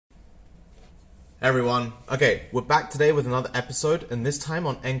Everyone. Okay, we're back today with another episode, and this time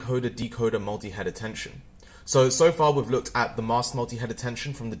on encoder-decoder multi-head attention. So far we've looked at the masked multi-head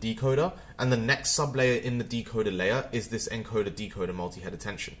attention from the decoder, and the next sublayer in the decoder layer is this encoder-decoder multi-head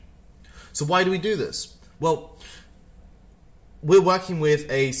attention. So why do we do this? Well, we're working with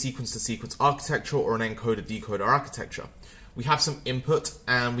a sequence-to-sequence architecture or an encoder-decoder architecture. We have some input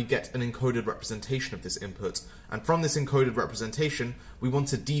and we get an encoded representation of this input, and from this encoded representation we want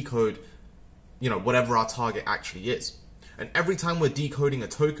to decode whatever our target actually is. And every time we're decoding a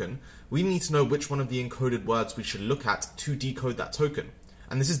token, we need to know which one of the encoded words we should look at to decode that token.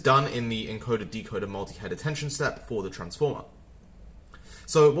 And this is done in the encoder-decoder multi-head attention step for the transformer.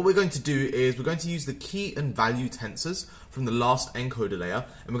 So what we're going to do is we're going to use the key and value tensors from the last encoder layer,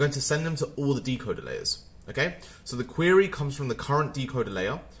 and we're going to send them to all the decoder layers. Okay? So the query comes from the current decoder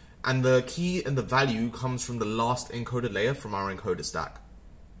layer, and the key and the value comes from the last encoder layer from our encoder stack.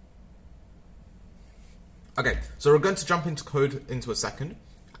 Okay, so we're going to jump into code into a second,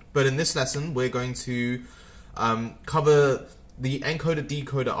 but in this lesson we're going to cover the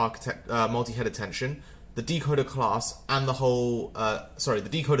encoder-decoder multi-head attention, the decoder class, and the whole the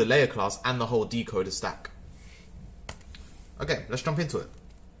decoder layer class and the whole decoder stack. Okay, let's jump into it.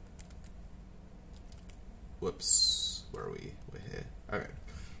 Whoops, where are we? We're here. Okay,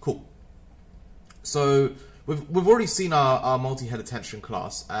 cool. So we've already seen our multi-head attention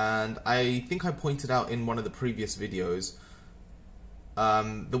class, and I think I pointed out in one of the previous videos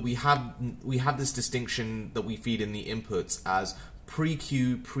that we have this distinction that we feed in the inputs as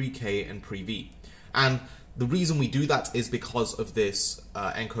pre-Q, pre-K, and pre-V. And the reason we do that is because of this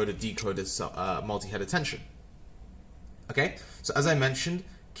encoder-decoder multi-head attention. Okay, so as I mentioned,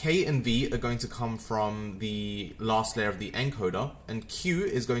 K and V are going to come from the last layer of the encoder, and Q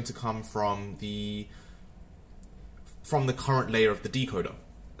is going to come from the current layer of the decoder.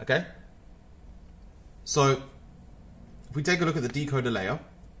 Okay? So if we take a look at the decoder layer,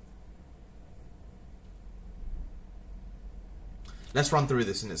 let's run through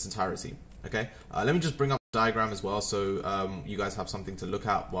this in its entirety. Okay? Let me just bring up the diagram as well, so you guys have something to look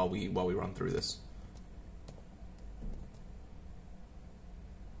at while we run through this.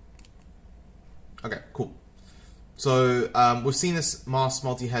 Okay, cool. So we've seen this masked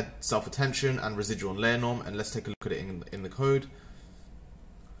multi-head self-attention and residual and layer norm, and let's take a look at it in the code.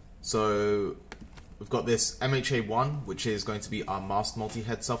 So we've got this MHA1, which is going to be our masked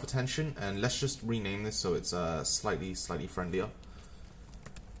multi-head self-attention, and let's just rename this so it's slightly friendlier.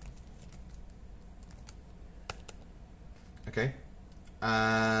 Okay,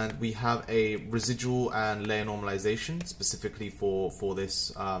 and we have a residual and layer normalization specifically for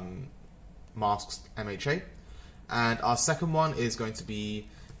this masked MHA. And our second one is going to be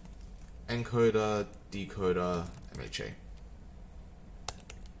encoder, decoder, MHA.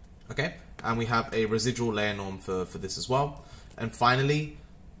 Okay, and we have a residual layer norm for this as well. And finally,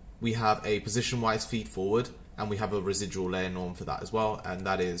 we have a position-wise feed forward, and we have a residual layer norm for that as well, and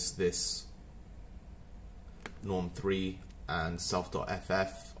that is this norm 3 and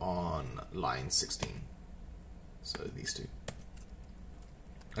self.ff on line 16. So these two.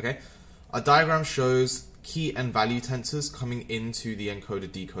 Okay, our diagram shows key and value tensors coming into the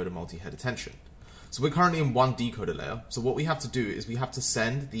encoder-decoder multi-head attention. So we're currently in one decoder layer. So what we have to do is we have to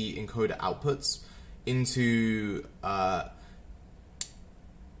send the encoder outputs into our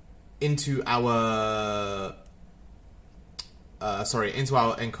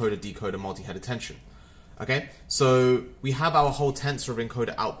encoder-decoder multi-head attention. Okay, so we have our whole tensor of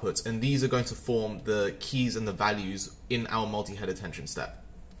encoder outputs, and these are going to form the keys and the values in our multi-head attention step.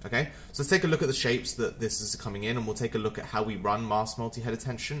 Okay, so let's take a look at the shapes that this is coming in, and we'll take a look at how we run masked multi-head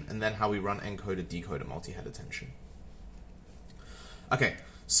attention and then how we run encoder-decoder multi-head attention. Okay,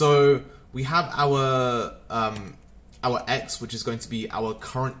 so we have our X, which is going to be our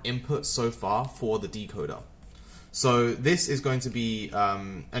current input so far for the decoder. So this is going to be,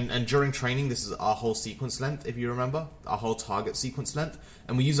 and during training, this is our whole sequence length, if you remember, our whole target sequence length,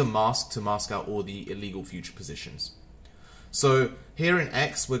 and we use a mask to mask out all the illegal future positions. So here in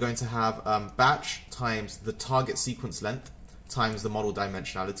X, we're going to have batch times the target sequence length times the model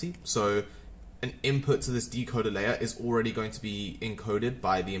dimensionality. So an input to this decoder layer is already going to be encoded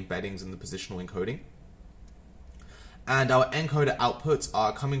by the embeddings and the positional encoding. And our encoder outputs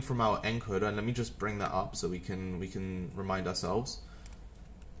are coming from our encoder, and let me just bring that up so we can remind ourselves.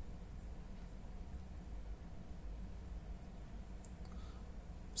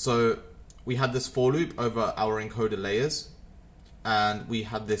 So we had this for loop over our encoder layers, and we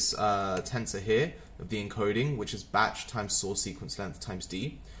have this tensor here of the encoding, which is batch times source sequence length times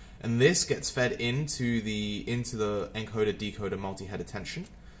D, and this gets fed into the encoder-decoder multi-head attention,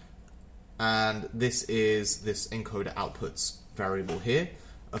 and this is this encoder outputs variable here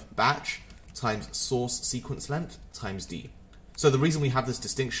of batch times source sequence length times d. So the reason we have this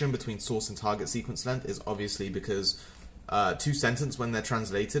distinction between source and target sequence length is obviously because two sentences, when they're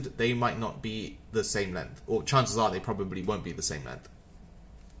translated, they might not be the same length, or chances are they probably won't be the same length.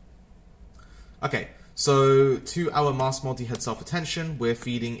 Okay, so to our mask multi-head self-attention, we're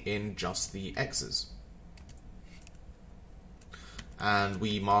feeding in just the x's. And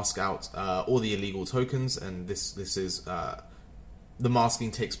we mask out all the illegal tokens, and this is the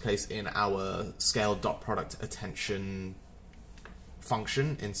masking takes place in our scale.product attention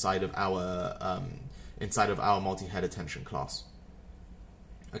function inside of our multi-head attention class.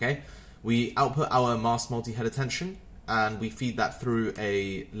 Okay, we output our mask multi-head attention, and we feed that through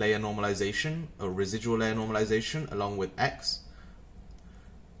a layer normalization, a residual layer normalization, along with x,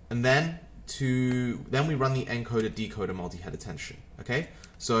 and then we run the encoder decoder multi-head attention. Okay,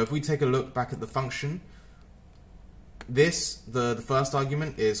 so if we take a look back at the function, the first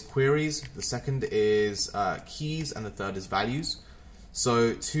argument is queries, the second is keys, and the third is values.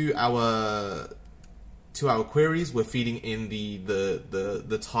 So to our queries, we're feeding in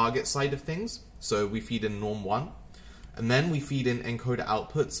the target side of things. So we feed in norm1, and then we feed in encoder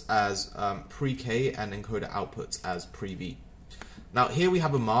outputs as pre-k and encoder outputs as pre-v. Now here we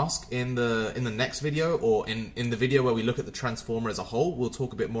have a mask. In the next video, or in the video where we look at the transformer as a whole, we'll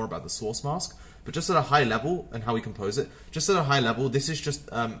talk a bit more about the source mask. But just at a high level and how we compose it, just at a high level, this is just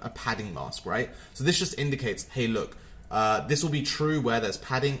a padding mask, right? So this just indicates, hey, look, this will be true where there's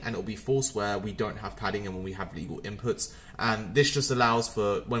padding, and it will be false where we don't have padding and when we have legal inputs. And this just allows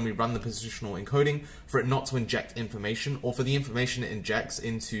for, when we run the positional encoding, for it not to inject information, or for the information it injects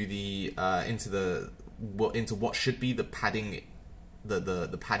into what should be the padding.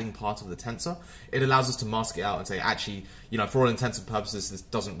 The padding part of the tensor. It allows us to mask it out and say, actually, you know, for all intents and purposes, this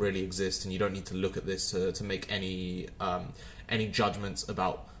doesn't really exist, and you don't need to look at this to make any judgments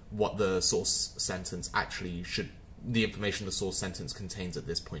about what the source sentence actually should, the information the source sentence contains at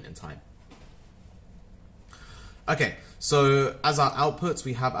this point in time. Okay, so as our outputs,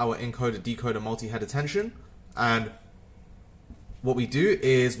 we have our encoder decoder multi-head attention, and what we do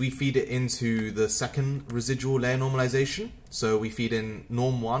is we feed it into the second residual layer normalization. So we feed in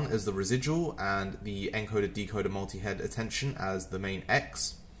norm1 as the residual and the encoder decoder multi-head attention as the main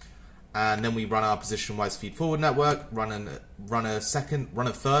x. And then we run our position-wise feed-forward network, run a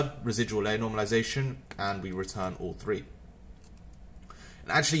third residual layer normalization, and we return all three.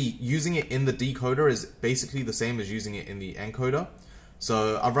 And actually, using it in the decoder is basically the same as using it in the encoder.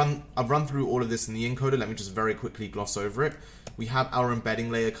 So I've run through all of this in the encoder. Let me just very quickly gloss over it. We have our embedding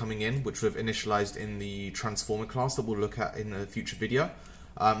layer coming in, which we've initialized in the transformer class that we'll look at in a future video.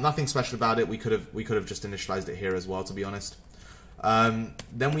 Nothing special about it. We could have just initialized it here as well, to be honest.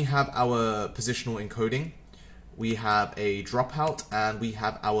 Then we have our positional encoding. We have a dropout, and we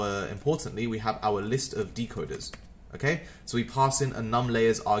have importantly, we have our list of decoders. Okay, so we pass in a num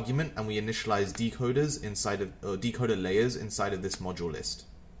layers argument, and we initialize decoders inside of decoder layers inside of this module list.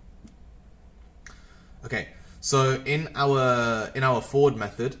 Okay, so in our forward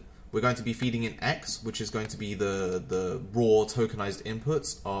method, we're going to be feeding in x, which is going to be the raw tokenized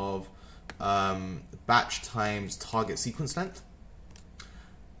inputs of batch times target sequence length.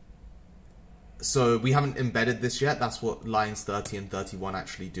 So we haven't embedded this yet. That's what lines 30 and 31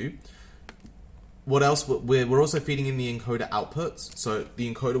 actually do. What else? We're also feeding in the encoder outputs. So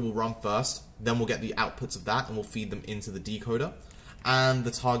the encoder will run first, then we'll get the outputs of that, and we'll feed them into the decoder, and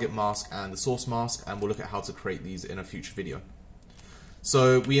the target mask and the source mask, and we'll look at how to create these in a future video.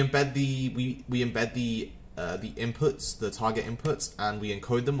 So we embed the inputs, the target inputs, and we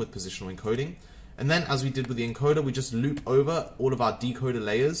encode them with positional encoding. And then, as we did with the encoder, we just loop over all of our decoder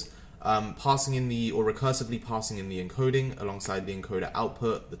layers, passing in or recursively passing in the encoding alongside the encoder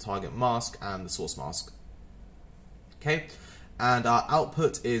output, the target mask, and the source mask. Okay, and our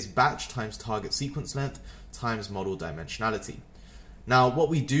output is batch times target sequence length times model dimensionality. Now, what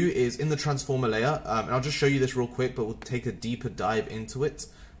we do is in the transformer layer, and I'll just show you this real quick, but we'll take a deeper dive into it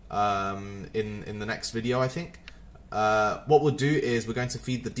in the next video, I think. What we'll do is we're going to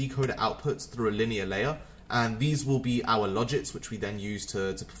feed the decoder outputs through a linear layer, and these will be our logits, which we then use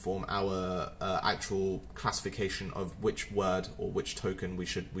to perform our actual classification of which word or which token we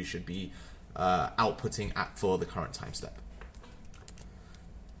should be outputting for the current time step.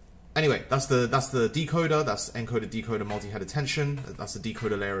 Anyway, that's the decoder. That's encoder decoder multi-head attention. That's the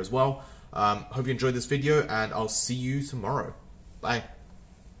decoder layer as well. Hope you enjoyed this video, and I'll see you tomorrow. Bye.